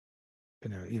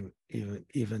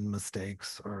 Even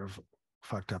mistakes or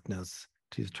fucked upness,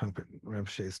 to use Trungpa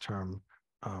Rinpoche's term,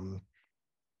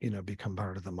 become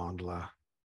part of the mandala.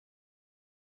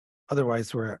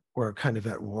 Otherwise, we're kind of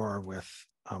at war with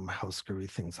how screwy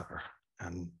things are,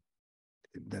 and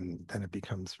then it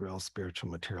becomes real spiritual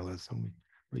materialism.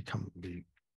 We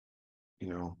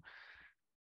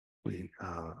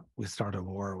start a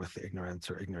war with ignorance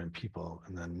or ignorant people,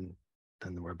 and then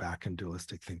we're back in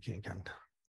dualistic thinking again.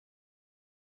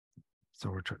 So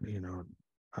we're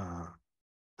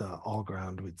the all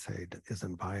ground, we'd say,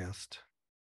 isn't biased.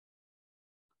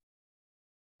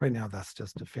 Right now, that's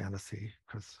just a fantasy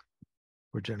because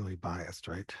we're generally biased,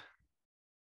 right?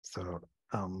 So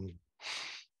a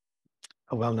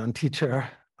well-known teacher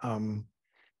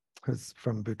who's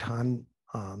from Bhutan,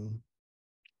 Dzonggyar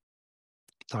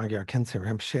Khyentse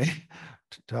Rinpoche,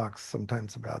 talks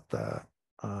sometimes about the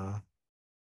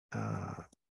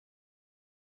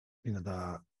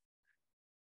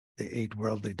eight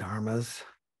worldly dharmas.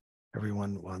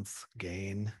 Everyone wants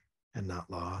gain and not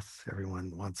loss.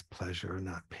 Everyone wants pleasure,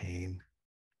 not pain.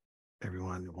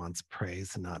 Everyone wants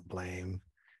praise and not blame.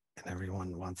 And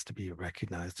everyone wants to be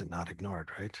recognized and not ignored,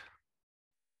 right?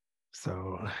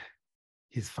 So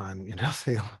he's fun,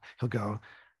 so he'll go,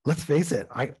 let's face it,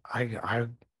 I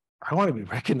want to be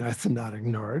recognized and not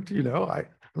ignored, I'm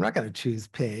not going to choose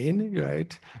pain,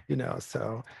 right?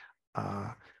 So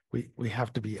we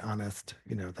have to be honest,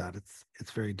 that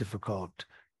it's very difficult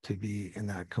to be in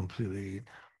that completely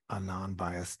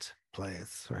non-biased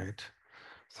place, right?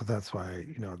 So that's why,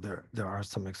 there are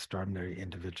some extraordinary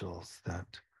individuals that,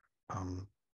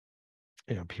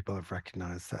 people have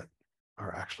recognized that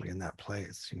are actually in that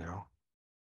place,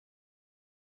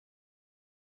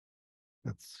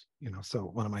 That's, so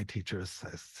one of my teachers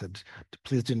said,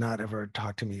 please do not ever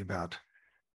talk to me about,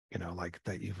 like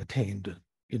that you've attained,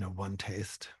 one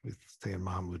taste. We say in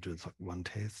Mahamudra, it's like one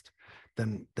taste.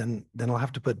 Then I'll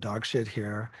have to put dog shit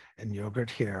here and yogurt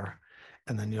here,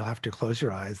 and then you'll have to close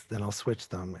your eyes, then I'll switch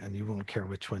them and you won't care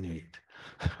which one you eat.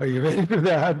 Are you ready for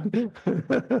that?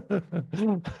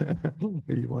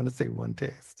 You want to say one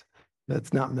taste.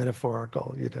 That's not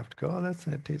metaphorical. You'd have to go, oh,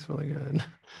 that tastes really good.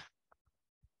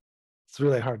 It's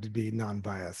really hard to be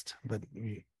non-biased, but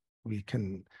we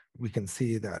can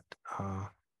see that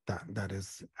that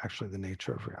is actually the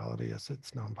nature of reality, as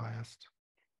it's non-biased.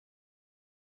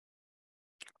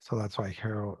 So that's why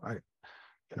here I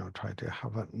try to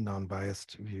have a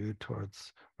non-biased view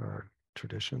towards our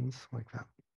traditions like that.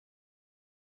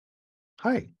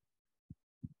 Hi.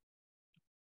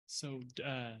 So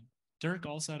Dirk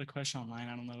also had a question online.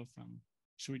 I don't know if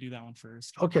should we do that one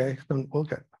first? Okay, then we'll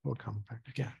come back.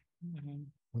 Okay.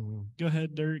 Go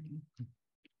ahead, Dirk.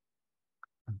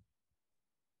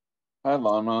 Hi,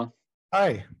 Lama.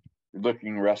 Hi. You're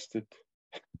looking rested.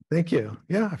 Thank you.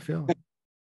 Yeah, I feel it.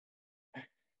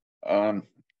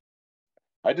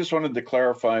 I just wanted to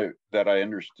clarify that I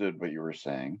understood what you were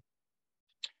saying,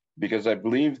 because I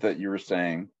believe that you were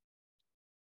saying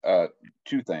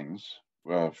two things.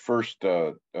 First,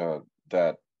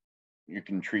 that you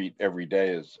can treat every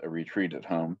day as a retreat at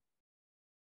home.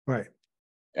 Right.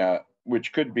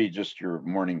 Which could be just your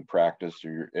morning practice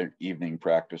or your evening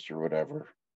practice or whatever.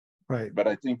 Right. But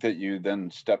I think that you then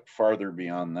step farther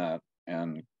beyond that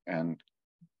and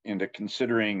into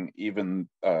considering even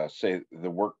say the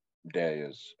work day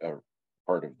as a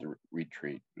part of the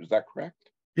retreat. Is that correct?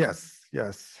 Yes.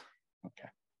 Okay.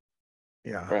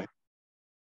 Yeah. Right.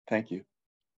 Thank you.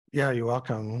 Yeah, you're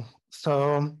welcome.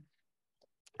 So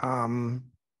I'm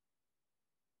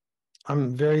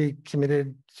very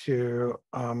committed to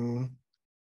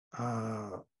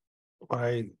what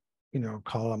I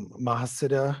call a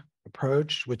Mahasiddha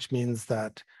approach, which means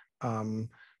that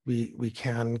we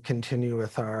can continue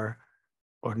with our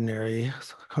ordinary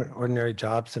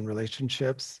jobs and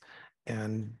relationships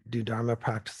and do Dharma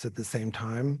practice at the same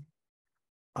time.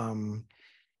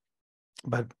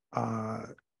 But I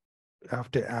have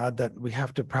to add that we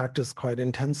have to practice quite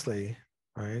intensely,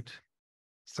 right?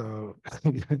 So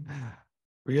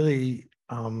really,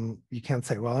 you can't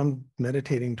say, well, I'm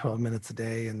meditating 12 minutes a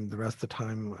day and the rest of the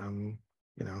time I'm,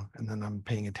 and then I'm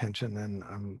paying attention and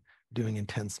I'm doing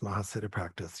intense Mahasiddha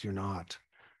practice. You're not,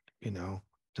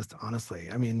 just honestly.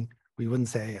 I mean, we wouldn't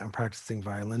say I'm practicing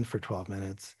violin for 12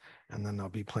 minutes and then I'll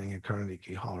be playing at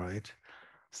Carnegie Hall, right?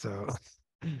 So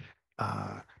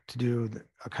to do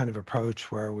a kind of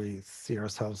approach where we see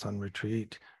ourselves on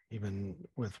retreat, even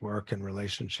with work and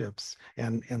relationships,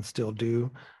 and still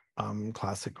do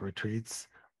classic retreats,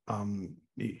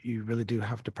 you really do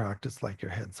have to practice like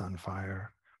your head's on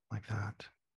fire, like that.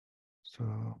 So,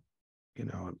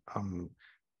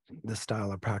 this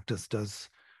style of practice does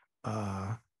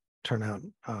turn out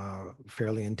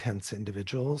fairly intense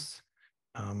individuals.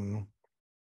 And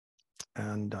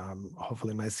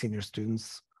hopefully my senior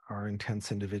students are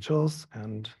intense individuals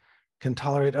and can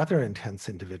tolerate other intense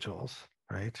individuals,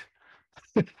 right?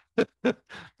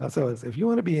 That's always, if you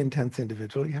want to be an intense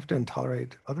individual, you have to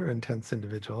tolerate other intense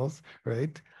individuals,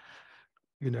 right?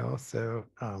 So,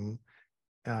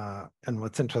 and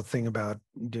what's interesting about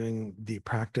doing the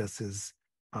practice is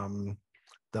the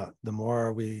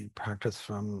more we practice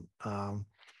from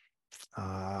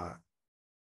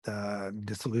the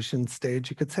dissolution stage,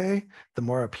 you could say, the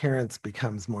more appearance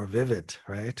becomes more vivid,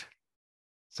 right?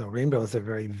 So rainbows are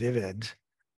very vivid.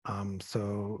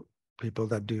 So people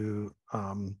that do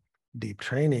deep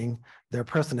training, their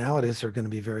personalities are going to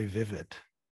be very vivid.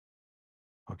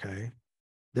 Okay,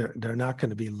 they're not going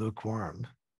to be lukewarm.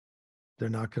 They're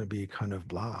not going to be kind of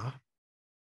blah.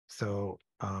 So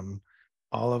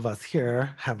all of us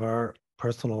here have our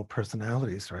personal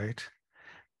personalities, right?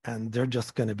 And they're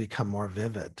just going to become more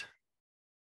vivid.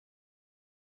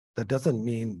 That doesn't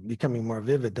mean becoming more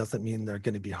vivid doesn't mean they're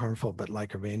going to be harmful, but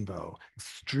like a rainbow,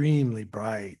 extremely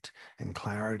bright, and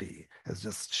clarity is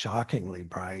just shockingly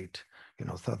bright.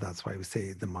 So that's why we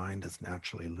say the mind is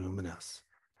naturally luminous.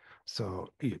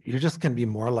 So you're just going to be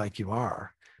more like you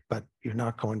are, but you're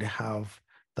not going to have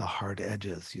the hard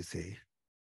edges, you see.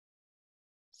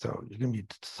 So you're going to be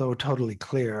so totally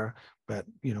clear, but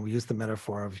we use the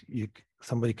metaphor of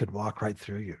somebody could walk right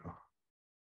through you.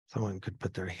 Someone could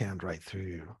put their hand right through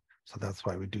you. So that's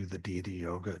why we do the deity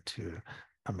yoga, to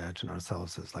imagine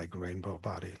ourselves as like rainbow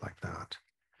body, like that.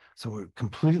 So we're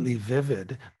completely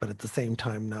vivid, but at the same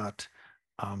time not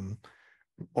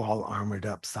all armored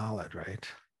up solid, right?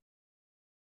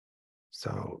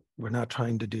 So we're not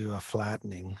trying to do a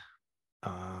flattening.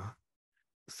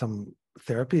 Some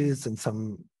therapies and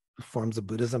some forms of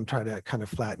Buddhism try to kind of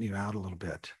flatten you out a little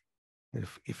bit.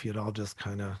 If you'd all just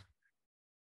kind of,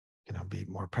 be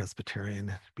more Presbyterian,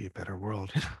 it'd be a better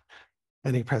world.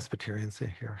 Any Presbyterians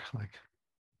here, like,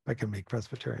 I can make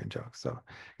Presbyterian jokes. So,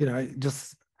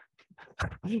 just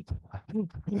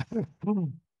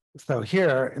so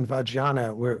here in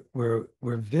Vajrayana,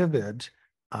 we're vivid,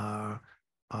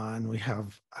 and we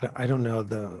have, I don't know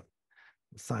the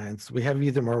science. We have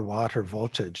either more watt or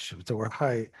voltage. So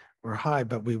we're high,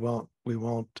 but we won't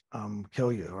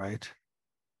kill you, right?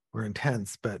 We're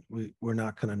intense, but we're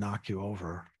not going to knock you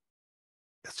over.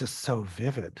 It's just so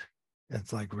vivid.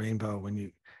 It's like rainbow. When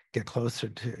you get closer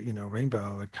to,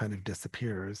 rainbow, it kind of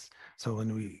disappears. So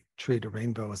when we treat a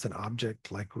rainbow as an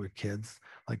object, like we're kids,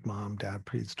 like mom, dad,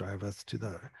 please drive us to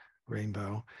the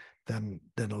rainbow, then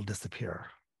it'll disappear.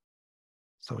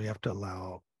 So we have to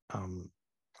allow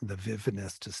the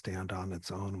vividness to stand on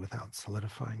its own without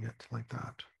solidifying it like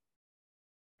that.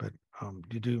 But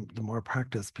the more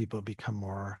practice, people become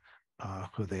more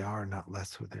who they are, not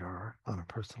less who they are on a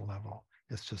personal level.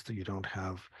 It's just that you don't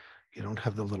have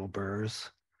the little burrs,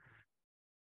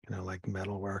 like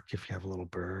metal work. If you have a little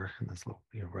burr and this little,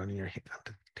 running your hand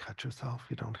to cut yourself,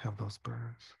 you don't have those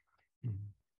burrs. Does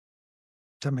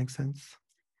that make sense?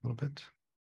 A little bit?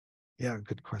 Yeah,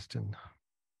 good question.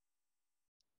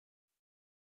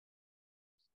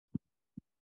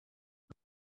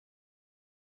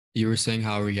 You were saying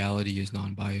how reality is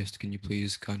non-biased. Can you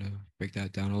please kind of break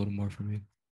that down a little more for me?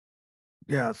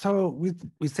 Yeah, so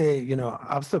we say,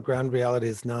 absolute ground reality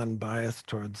is non-biased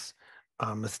towards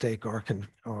mistake or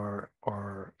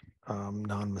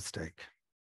non-mistake.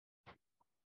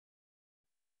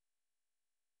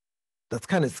 That's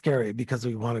kind of scary because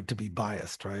we want it to be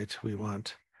biased, right? We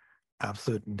want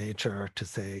absolute nature to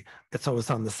say it's always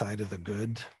on the side of the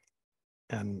good,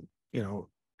 and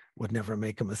would never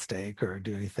make a mistake or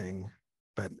do anything.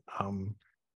 But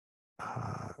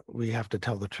we have to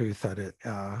tell the truth that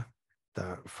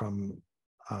from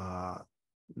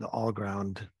the all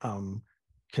ground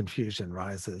confusion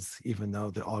rises, even though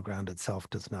the all ground itself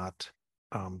does not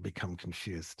become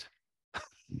confused.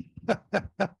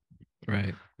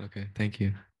 Right. Okay. Thank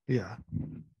you. Yeah.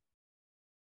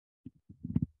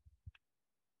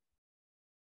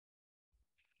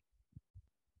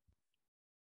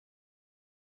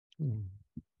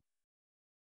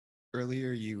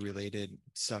 Earlier, you related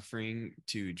suffering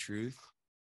to truth.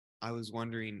 I was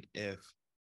wondering if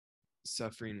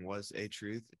suffering was a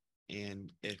truth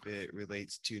and if it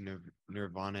relates to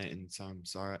nirvana and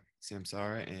samsara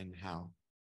and how.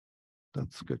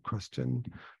 That's a good question.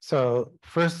 So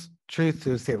first, truth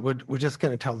is that we're just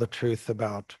going to tell the truth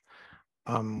about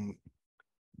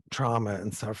trauma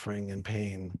and suffering and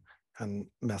pain and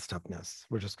messed upness.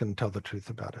 We're just going to tell the truth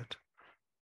about it.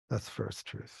 That's first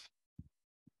truth.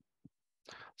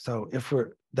 So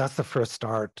that's the first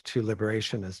start to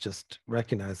liberation, is just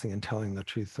recognizing and telling the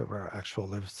truth of our actual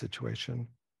lived situation.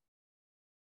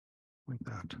 Like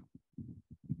that.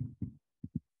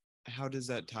 How does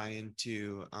that tie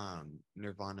into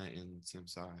nirvana and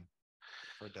samsara,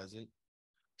 or does it?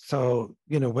 So,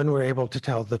 when we're able to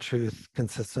tell the truth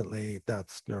consistently,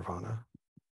 that's nirvana.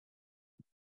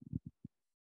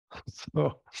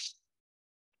 So,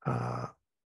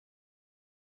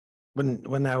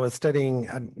 when I was studying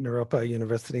at Naropa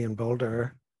University in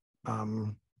Boulder,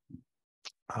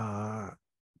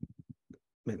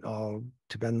 all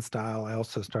Tibetan style, I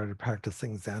also started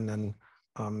practicing Zen and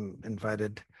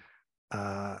invited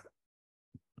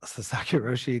Sasaki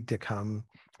Roshi to come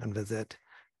and visit.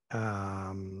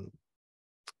 And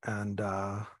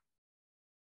the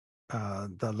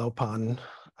Lopan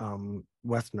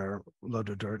Westerner,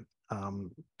 Lodo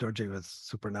Dorje, was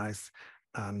super nice.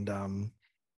 And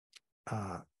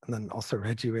then also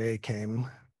Reggie Ray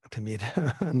came to meet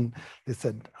him, and they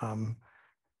said,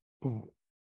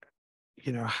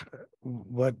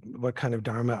 what kind of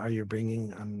Dharma are you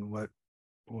bringing, and what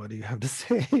do you have to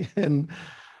say? And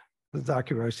the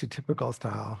Zakiroshi typical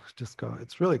style, just go,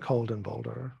 it's really cold in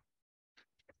Boulder.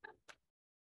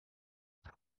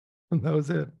 And that was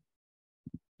it.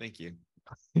 Thank you.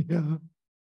 Yeah.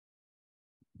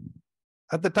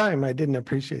 At the time, I didn't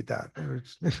appreciate that.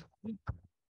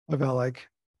 I felt like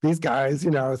these guys,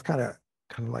 I was kind of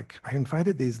like, I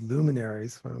invited these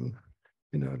luminaries from,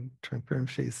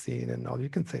 Trinprimshe's scene, and all you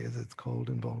can say is it's cold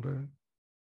in Boulder.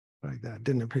 Like that.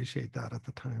 Didn't appreciate that at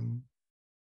the time.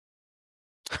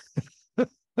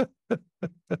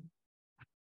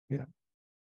 Yeah.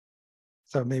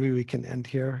 So maybe we can end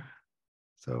here.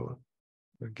 So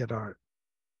we'll get our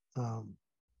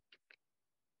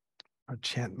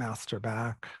chant master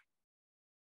back.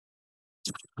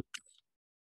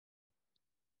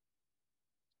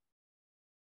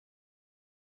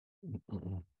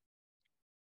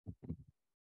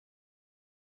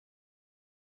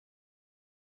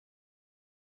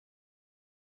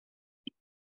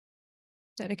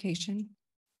 Dedication.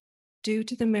 Due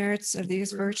to the merits of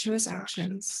these virtuous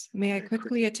actions, may I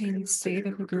quickly attain the state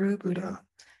of a Guru Buddha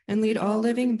and lead all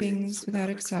living beings without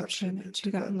exception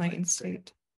to that enlightened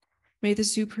state. May the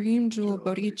supreme jewel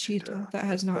bodhicitta that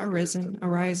has not arisen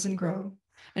arise and grow,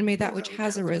 and may that which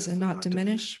has arisen not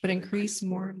diminish but increase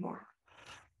more and more.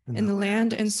 In the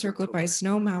land encircled by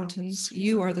snow mountains,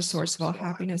 you are the source of all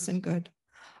happiness and good.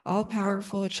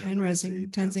 All-powerful Chenrezig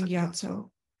Tenzin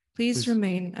Gyatso, please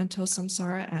remain until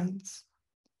samsara ends.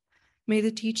 May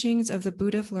the teachings of the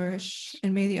Buddha flourish,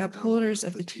 and may the upholders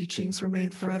of the teachings remain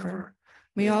forever.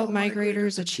 May all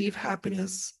migrators achieve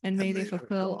happiness, and may they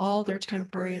fulfill all their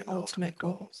temporary and ultimate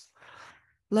goals.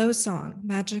 Low song,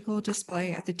 magical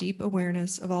display at the deep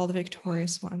awareness of all the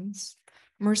victorious ones.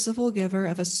 Merciful giver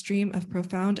of a stream of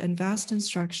profound and vast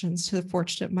instructions to the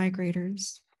fortunate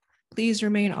migrators. Please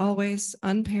remain always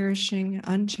unperishing,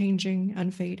 unchanging,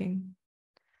 unfading.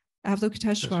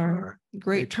 Avalokiteshvara,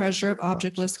 great treasure of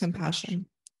objectless compassion.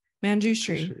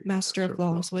 Manjushri, master of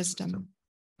flawless wisdom.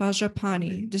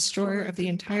 Vajrapani, destroyer of the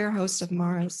entire host of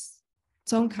Maras.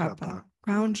 Tsongkhapa,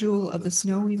 crown jewel of the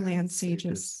snowy land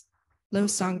sages.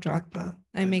 Losang Drakpa,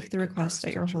 I make the request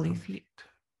at your holy feet.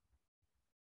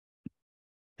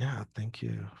 Yeah, thank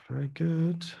you. Very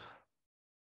good.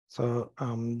 So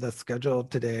the schedule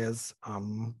today is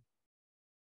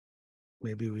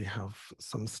maybe we have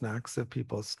some snacks if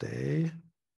people stay,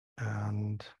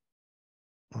 and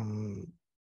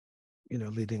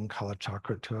leading Kala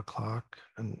Chakra at 2:00,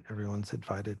 and everyone's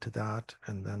invited to that.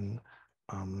 And then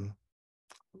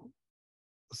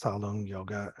Salung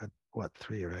Yoga at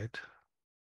 3, right?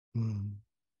 Mm.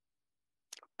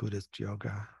 Buddhist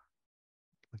yoga,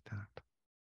 like that.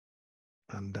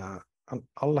 And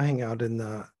I'll hang out in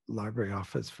the library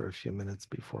office for a few minutes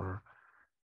before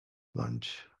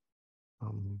lunch.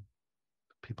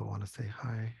 People want to say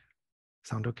hi.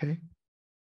 Sound okay?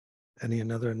 Any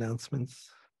other announcements?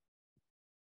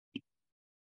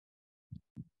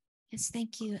 Yes,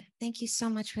 thank you. Thank you so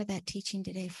much for that teaching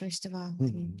today, first of all.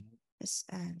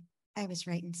 I was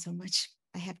writing so much.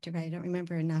 I have to write. I don't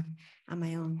remember enough on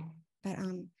my own. But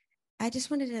I just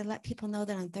wanted to let people know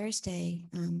that on Thursday,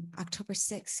 October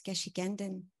 6th, Geshe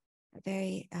Gendon, a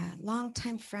very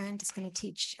long-time friend, is going to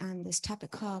teach on this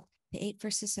topic called the 8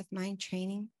 Verses of Mind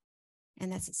Training.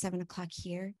 And that's at 7 o'clock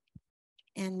here.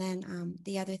 And then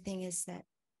the other thing is that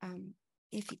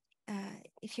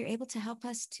if you're able to help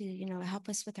us to, help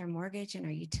us with our mortgage and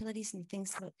our utilities and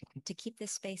things to keep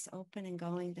this space open and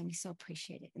going, then we so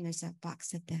appreciate it. And there's a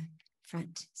box at the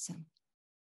front. So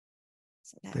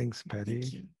Thanks, Patty.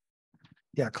 Thank you.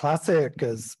 Yeah, classic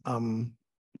is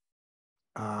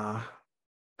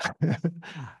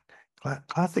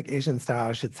classic Asian style,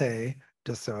 I should say,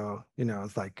 just so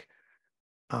it's like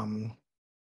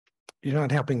you're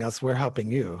not helping us, we're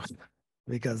helping you,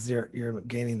 because you're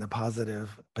gaining the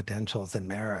positive potentials and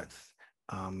merits.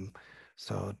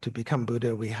 So to become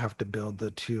Buddha, we have to build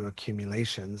the 2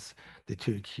 accumulations. The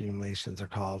 2 accumulations are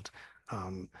called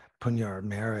punya, or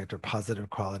merit, or positive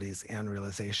qualities, and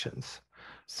realizations.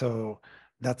 So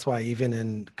that's why even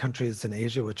in countries in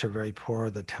Asia, which are very poor,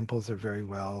 the temples are very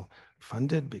well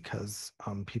funded, because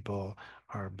people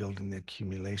are building the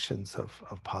accumulations of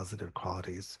positive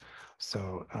qualities.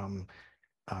 So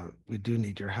we do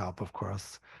need your help, of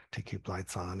course, to keep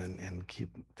lights on and keep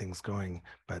things going.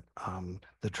 But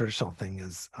the traditional thing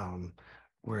is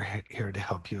we're here to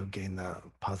help you gain the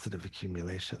positive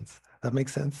accumulations. That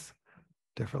makes sense?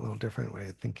 Little different way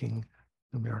of thinking,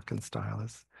 American style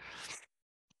is.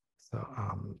 So,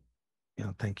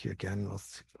 thank you again.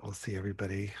 We'll see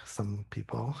everybody, some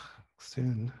people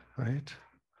soon, right?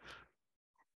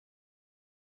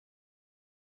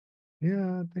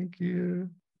 Yeah, thank you.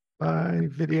 Bye,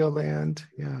 Video Land.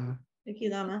 Yeah. Thank you,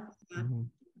 Lama.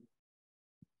 Mhm.